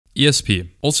ESP,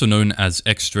 also known as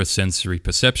extrasensory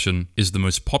perception, is the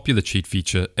most popular cheat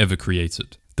feature ever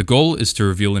created. The goal is to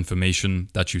reveal information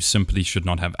that you simply should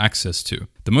not have access to.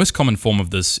 The most common form of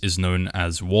this is known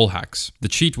as wall hacks. The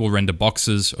cheat will render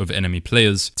boxes over enemy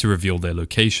players to reveal their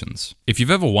locations. If you've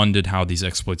ever wondered how these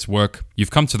exploits work, you've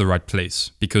come to the right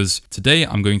place, because today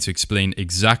I'm going to explain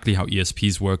exactly how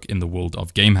ESPs work in the world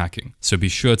of game hacking, so be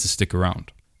sure to stick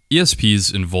around.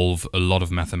 ESPs involve a lot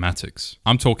of mathematics.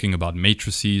 I'm talking about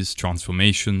matrices,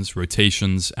 transformations,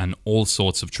 rotations, and all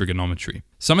sorts of trigonometry.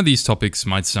 Some of these topics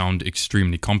might sound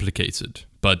extremely complicated,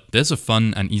 but there's a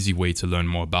fun and easy way to learn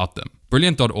more about them.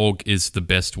 Brilliant.org is the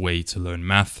best way to learn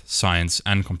math, science,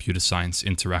 and computer science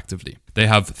interactively. They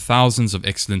have thousands of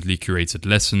excellently curated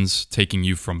lessons, taking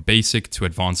you from basic to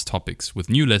advanced topics, with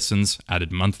new lessons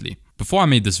added monthly. Before I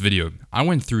made this video, I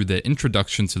went through their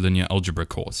Introduction to Linear Algebra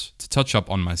course to touch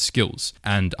up on my skills,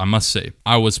 and I must say,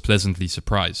 I was pleasantly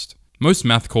surprised. Most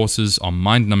math courses are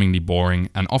mind-numbingly boring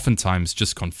and oftentimes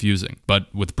just confusing,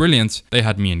 but with Brilliant, they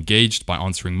had me engaged by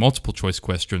answering multiple choice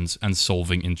questions and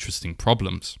solving interesting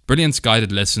problems. Brilliant's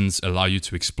guided lessons allow you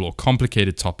to explore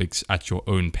complicated topics at your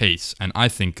own pace, and I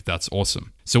think that's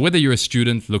awesome. So whether you're a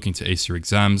student looking to ace your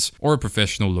exams or a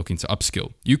professional looking to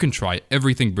upskill, you can try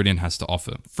everything Brilliant has to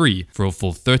offer free for a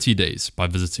full 30 days by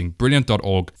visiting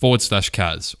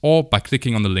brilliant.org/cazz or by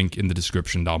clicking on the link in the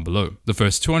description down below. The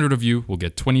first 200 of you will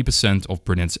get 20% of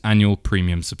Brilliant's annual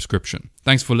premium subscription.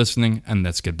 Thanks for listening, and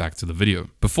let's get back to the video.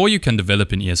 Before you can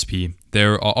develop an ESP,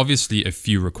 there are obviously a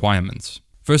few requirements.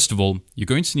 First of all, you're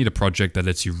going to need a project that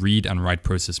lets you read and write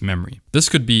process memory. This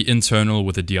could be internal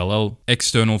with a DLL,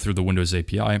 external through the Windows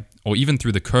API, or even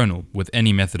through the kernel with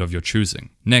any method of your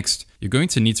choosing. Next, you're going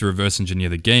to need to reverse engineer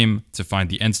the game to find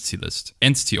the entity list,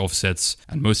 entity offsets,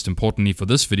 and most importantly for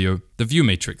this video, the view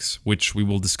matrix, which we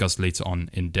will discuss later on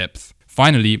in depth.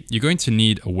 Finally, you're going to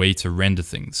need a way to render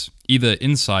things, either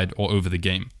inside or over the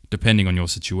game, depending on your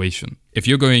situation. If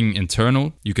you're going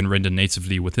internal, you can render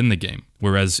natively within the game,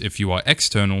 whereas if you are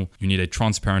external, you need a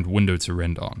transparent window to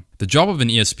render on. The job of an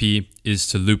ESP is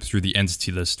to loop through the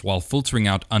entity list while filtering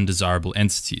out undesirable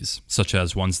entities, such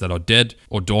as ones that are dead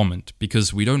or dormant,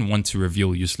 because we don't want to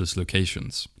reveal useless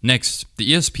locations. Next,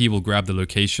 the ESP will grab the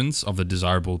locations of the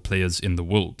desirable players in the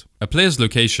world. A player's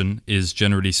location is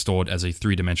generally stored as a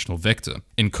three-dimensional vector,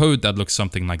 in code that looks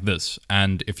something like this,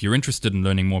 and if you're interested in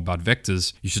learning more about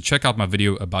vectors, you should check out my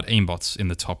video about aimbots in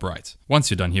the top right. Once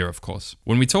you're done here, of course.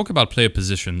 When we talk about player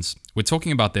positions, we're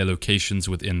talking about their locations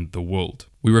within the world.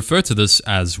 We refer to this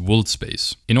as world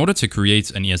space. In order to create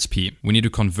an ESP, we need to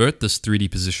convert this 3D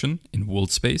position in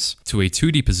world space to a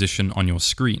 2D position on your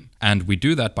screen. And we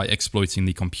do that by exploiting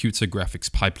the computer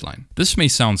graphics pipeline. This may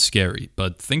sound scary,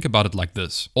 but think about it like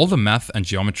this. All the math and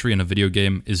geometry in a video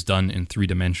game is done in 3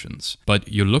 dimensions, but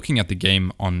you're looking at the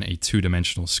game on a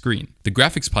 2-dimensional screen. The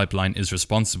graphics pipeline is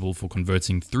responsible for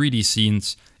converting 3D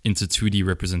scenes into 2D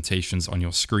representations on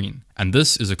your screen, and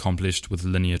this is accomplished with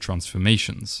linear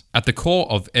transformations. At the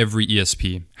core of every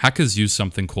ESP, hackers use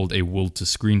something called a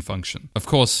world-to-screen function. Of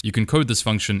course, you can code this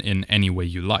function in any way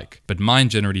you like, but mine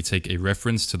generally take a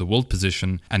reference to the world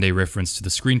position and a reference to the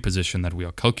screen position that we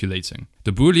are calculating.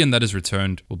 The boolean that is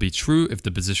returned will be true if the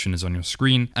position is on your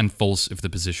screen and false if the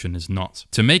position is not.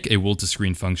 To make a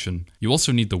world-to-screen function, you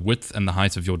also need the width and the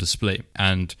height of your display,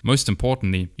 and most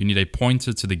importantly, you need a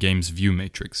pointer to the game's view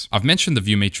matrix. I've mentioned the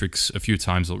view matrix a few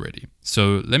times already,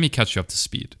 so let me catch you up to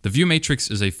speed. The view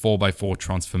matrix is a 4x4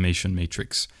 transformation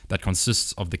matrix that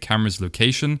consists of the camera's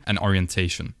location and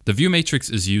orientation. The view matrix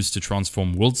is used to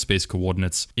transform world space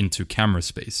coordinates into camera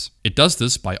space. It does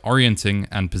this by orienting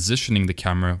and positioning the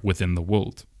camera within the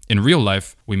world. In real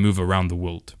life, we move around the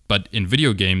world, but in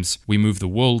video games, we move the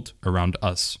world around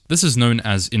us. This is known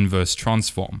as inverse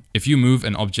transform. If you move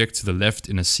an object to the left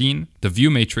in a scene, the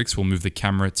view matrix will move the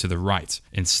camera to the right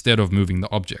instead of moving the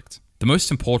object. The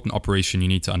most important operation you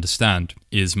need to understand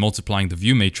is multiplying the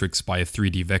view matrix by a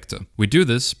 3D vector. We do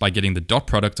this by getting the dot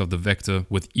product of the vector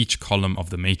with each column of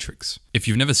the matrix. If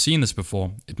you've never seen this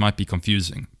before, it might be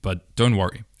confusing, but don't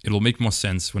worry, it'll make more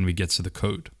sense when we get to the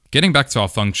code. Getting back to our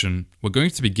function, we're going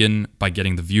to begin by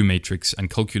getting the view matrix and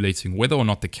calculating whether or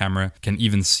not the camera can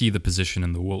even see the position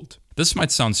in the world. This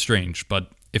might sound strange,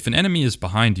 but if an enemy is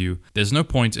behind you, there's no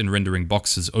point in rendering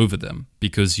boxes over them,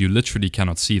 because you literally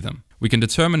cannot see them. We can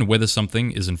determine whether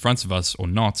something is in front of us or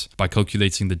not by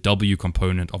calculating the W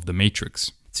component of the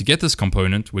matrix. To get this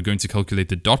component, we're going to calculate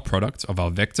the dot product of our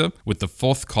vector with the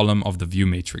 4th column of the view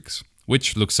matrix,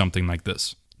 which looks something like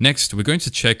this. Next, we're going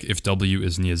to check if W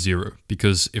is near 0,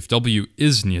 because if W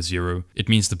is near 0, it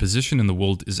means the position in the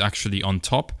world is actually on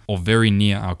top or very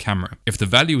near our camera. If the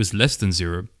value is less than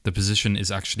 0, the position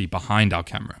is actually behind our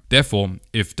camera. Therefore,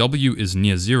 if W is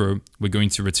near 0, we're going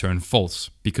to return false,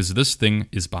 because this thing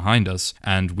is behind us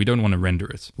and we don't want to render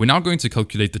it. We're now going to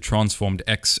calculate the transformed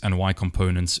X and Y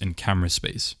components in camera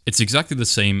space. It's exactly the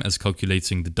same as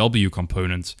calculating the W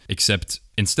component, except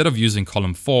instead of using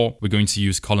column 4, we're going to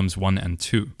use columns 1 and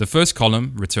 2. The first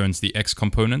column returns the X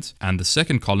component, and the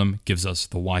second column gives us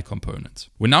the Y component.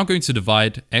 We're now going to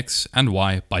divide X and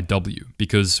Y by W,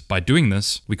 because by doing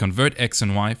this, we convert X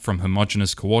and Y from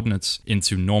homogeneous coordinates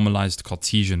into normalized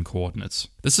Cartesian coordinates.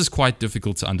 This is quite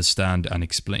difficult to understand and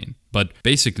explain, but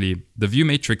basically, the view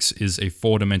matrix is a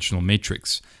 4-dimensional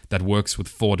matrix that works with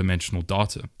 4-dimensional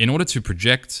data. In order to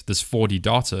project this 4D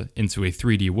data into a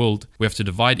 3D world, we have to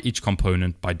divide each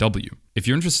component by W. If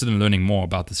you're interested in learning more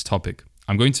about this topic,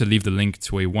 I'm going to leave the link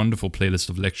to a wonderful playlist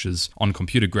of lectures on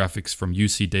computer graphics from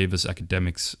UC Davis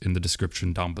academics in the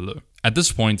description down below. At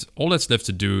this point, all that's left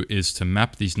to do is to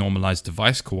map these normalized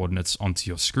device coordinates onto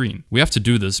your screen. We have to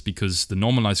do this because the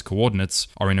normalized coordinates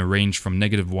are in a range from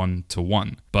 -1 to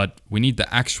 1, but we need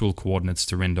the actual coordinates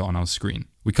to render on our screen.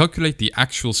 We calculate the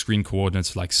actual screen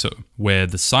coordinates like so, where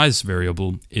the size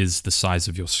variable is the size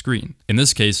of your screen. In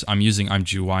this case, I'm using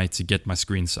IMGUI to get my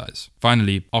screen size.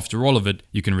 Finally, after all of it,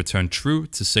 you can return true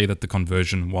to say that the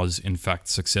conversion was in fact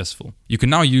successful. You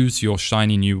can now use your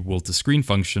shiny new world to screen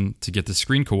function to get the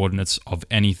screen coordinates of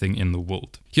anything in the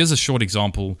world. Here's a short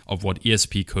example of what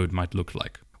ESP code might look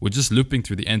like. We're just looping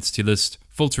through the entity list,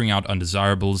 filtering out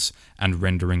undesirables, and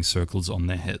rendering circles on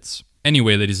their heads.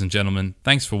 Anyway, ladies and gentlemen,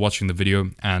 thanks for watching the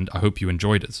video, and I hope you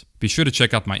enjoyed it. Be sure to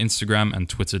check out my Instagram and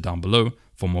Twitter down below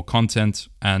for more content,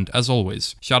 and as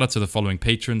always, shout out to the following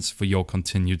patrons for your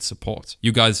continued support.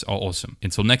 You guys are awesome.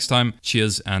 Until next time,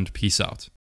 cheers and peace out.